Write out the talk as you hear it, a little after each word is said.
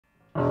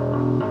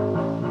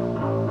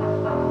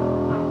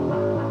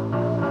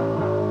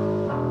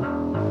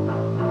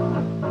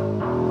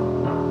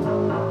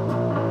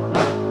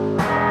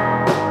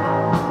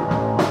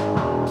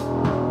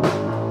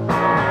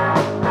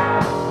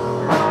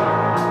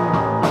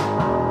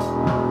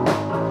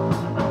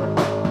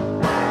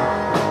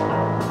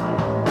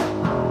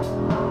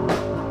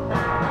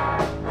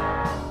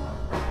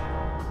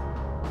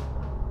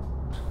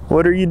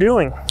What are you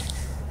doing?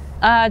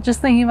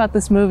 Just thinking about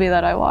this movie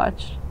that I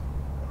watched.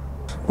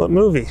 What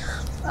movie?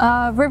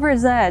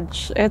 River's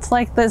Edge. It's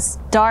like this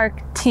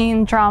dark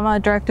teen drama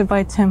directed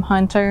by Tim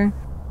Hunter.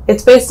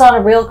 It's based on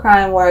a real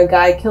crime where a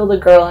guy killed a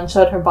girl and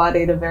showed her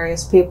body to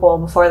various people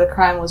before the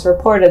crime was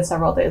reported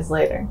several days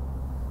later.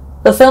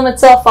 The film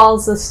itself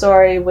follows the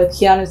story, with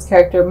Keanu's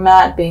character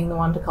Matt being the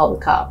one to call the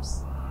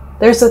cops.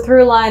 There's a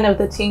through line of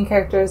the teen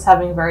characters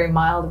having very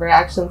mild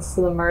reactions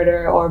to the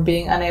murder or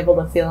being unable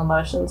to feel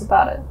emotions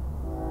about it.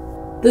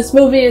 This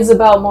movie is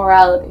about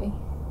morality,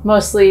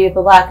 mostly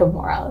the lack of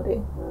morality.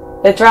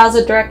 It draws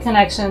a direct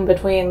connection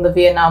between the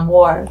Vietnam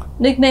War,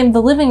 Nicknamed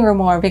the Living Room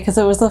War because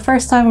it was the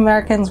first time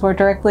Americans were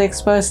directly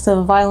exposed to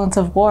the violence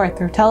of war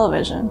through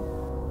television,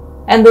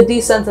 and the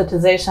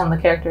desensitization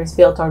the characters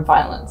feel toward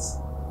violence.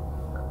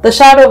 The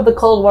shadow of the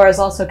Cold War is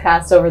also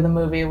cast over the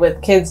movie,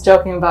 with kids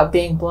joking about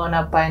being blown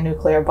up by a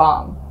nuclear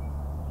bomb.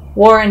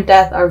 War and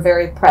death are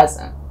very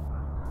present.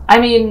 I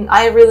mean,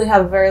 I really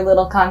have very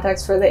little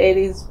context for the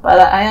 80s, but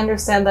I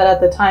understand that at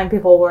the time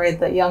people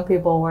worried that young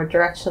people were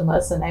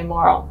directionless and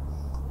amoral,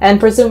 and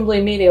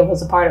presumably media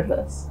was a part of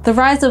this. The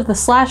rise of the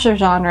slasher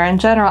genre and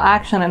general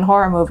action and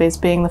horror movies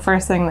being the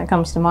first thing that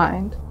comes to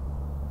mind.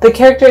 The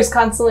characters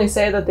constantly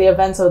say that the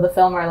events of the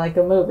film are like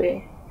a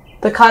movie.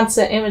 The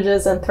constant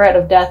images and threat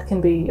of death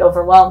can be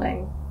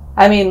overwhelming.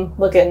 I mean,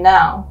 look at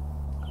now.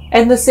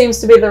 And this seems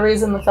to be the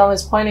reason the film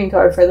is pointing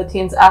toward for the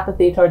teens'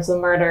 apathy towards the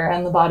murder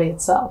and the body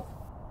itself.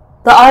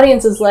 The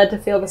audience is led to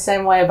feel the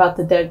same way about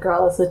the dead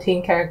girl as the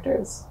teen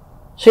characters.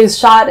 She's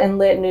shot and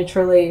lit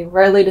neutrally,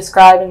 rarely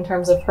described in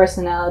terms of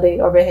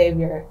personality or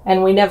behavior,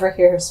 and we never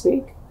hear her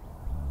speak.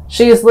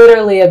 She is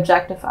literally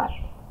objectified.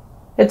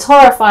 It's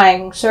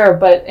horrifying, sure,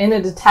 but in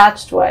a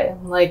detached way,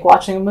 like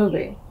watching a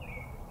movie.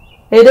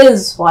 It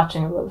is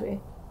watching a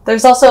movie.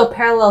 There's also a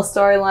parallel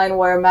storyline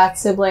where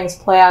Matt's siblings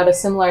play out a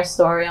similar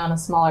story on a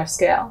smaller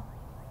scale.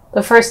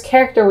 The first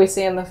character we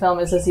see in the film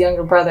is his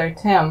younger brother,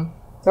 Tim,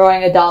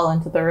 throwing a doll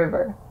into the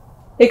river.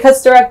 It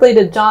cuts directly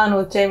to John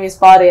with Jamie's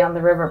body on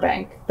the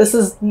riverbank. This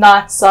is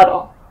not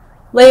subtle.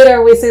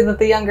 Later, we see that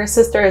the younger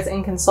sister is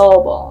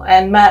inconsolable,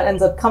 and Matt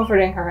ends up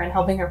comforting her and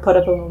helping her put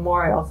up a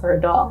memorial for her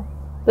doll.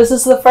 This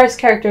is the first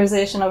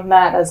characterization of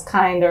Matt as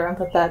kind or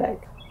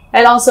empathetic.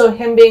 And also,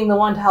 him being the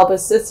one to help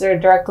his sister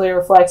directly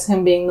reflects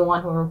him being the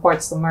one who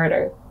reports the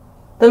murder.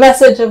 The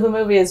message of the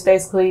movie is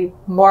basically,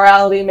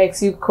 morality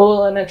makes you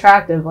cool and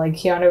attractive like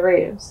Keanu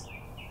Reeves.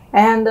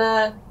 And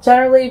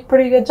generally,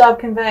 pretty good job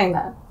conveying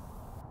that.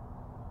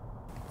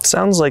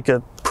 Sounds like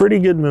a pretty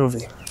good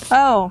movie.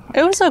 Oh,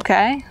 it was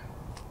okay.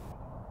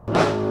 But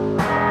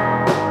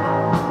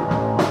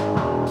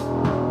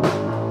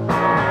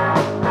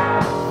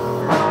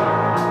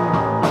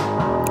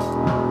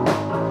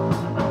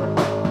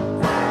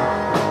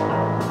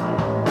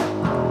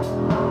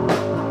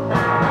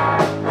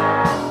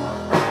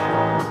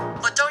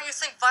don't you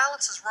think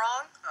violence is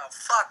wrong? Oh,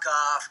 fuck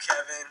off,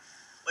 Kevin.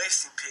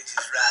 Wasting pigs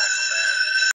is radical, man.